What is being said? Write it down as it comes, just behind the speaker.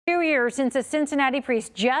2 years since a Cincinnati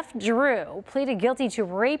priest, Geoff Drew, pleaded guilty to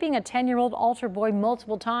raping a 10-year-old altar boy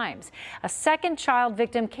multiple times. A second child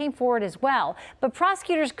victim came forward as well, but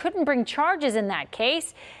prosecutors couldn't bring charges in that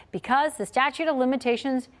case because the statute of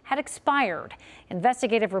limitations had expired.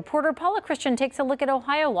 Investigative reporter Paula Christian takes a look at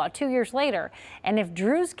Ohio law 2 years later and if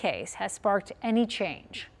Drew's case has sparked any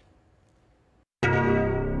change.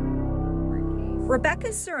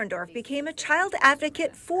 Rebecca Surendorf became a child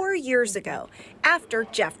advocate 4 years ago after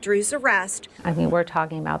Geoff Drew's arrest. I mean, we're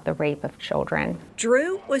talking about the rape of children.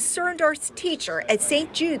 Drew was Surendorf's teacher at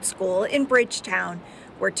St. Jude School in Bridgetown,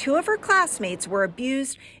 where two of her classmates were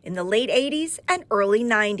abused in the late 80s and early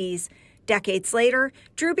 90s. Decades later,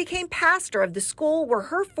 Drew became pastor of the school where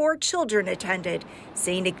her 4 children attended,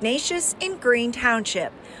 St. Ignatius in Green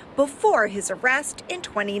Township, before his arrest in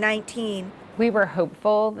 2019. We were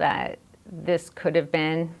hopeful that this could have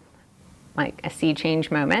been like a sea change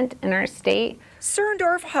moment in our state.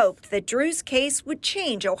 Surendorf hoped that Drew's case would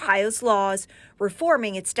change Ohio's laws,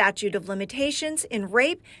 reforming its statute of limitations in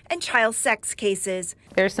rape and child sex cases.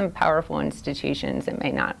 There's some powerful institutions that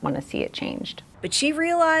may not want to see it changed. But she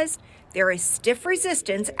realized there is stiff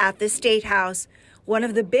resistance at the State House. One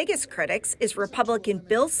of the biggest critics is Republican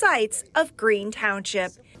Bill Seitz of Green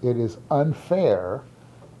Township. It is unfair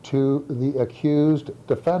to the accused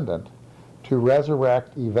defendant to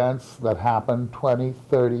resurrect events that happened 20,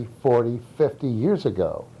 30, 40, 50 years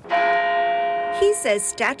ago. He says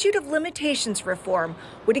statute of limitations reform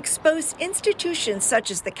would expose institutions such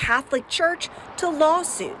as the Catholic Church to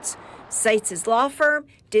lawsuits. Seitz's law firm,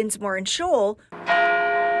 Dinsmore and Scholl,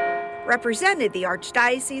 represented the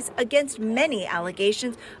Archdiocese against many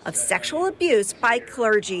allegations of sexual abuse by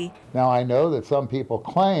clergy. Now, I know that some people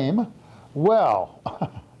claim, well,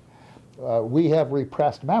 we have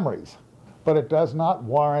repressed memories. But it does not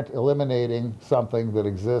warrant eliminating something that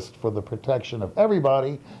exists for the protection of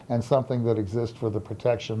everybody and something that exists for the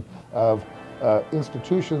protection of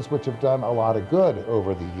institutions which have done a lot of good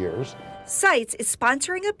over the years. Seitz is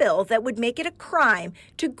sponsoring a bill that would make it a crime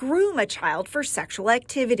to groom a child for sexual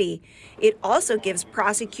activity. It also gives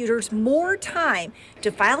prosecutors more time to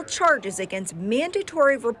file charges against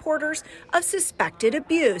mandatory reporters of suspected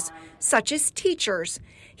abuse, such as teachers.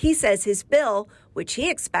 He says his bill, which he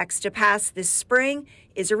expects to pass this spring,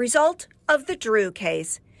 is a result of the Drew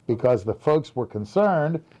case. Because the folks were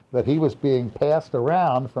concerned that he was being passed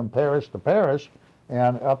around from parish to parish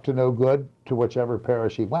and up to no good to whichever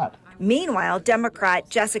parish he went. Meanwhile, Democrat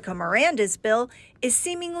Jessica Miranda's bill is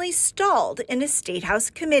seemingly stalled in a State House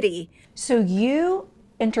committee. So you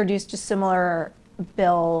introduced a similar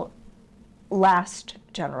bill last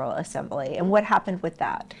General Assembly, and what happened with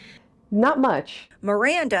that? Not much.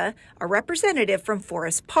 Miranda, a representative from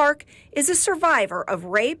Forest Park, is a survivor of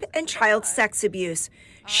rape and child sex abuse.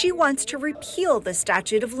 She wants to repeal the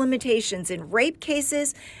statute of limitations in rape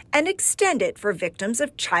cases and extend it for victims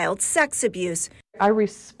of child sex abuse. I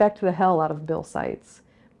respect the hell out of Bill Seitz,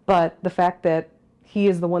 but the fact that he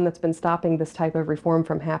is the one that's been stopping this type of reform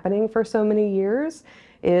from happening for so many years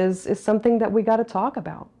is something that we got to talk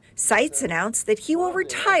about. Seitz announced that he will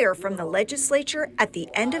retire from the legislature at the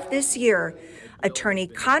end of this year. Attorney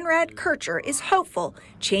Conrad Kircher is hopeful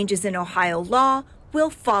changes in Ohio law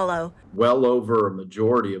will follow. Well over a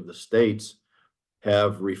majority of the states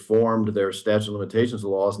have reformed their statute of limitations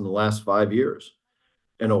laws in the last 5 years,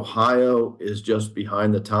 and Ohio is just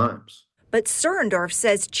behind the times. But Surendorf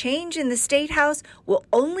says change in the State House will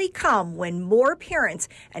only come when more parents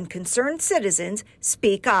and concerned citizens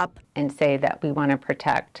speak up. And say that we want to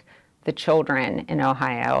protect the children in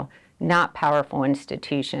Ohio, not powerful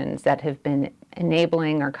institutions that have been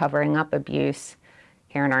enabling or covering up abuse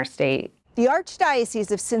here in our state. The Archdiocese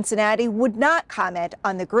of Cincinnati would not comment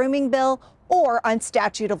on the grooming bill or on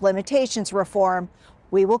statute of limitations reform.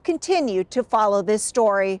 We will continue to follow this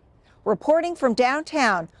story. Reporting from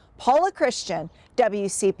downtown, Paula Christian,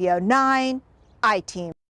 WCPO 9, I-Team.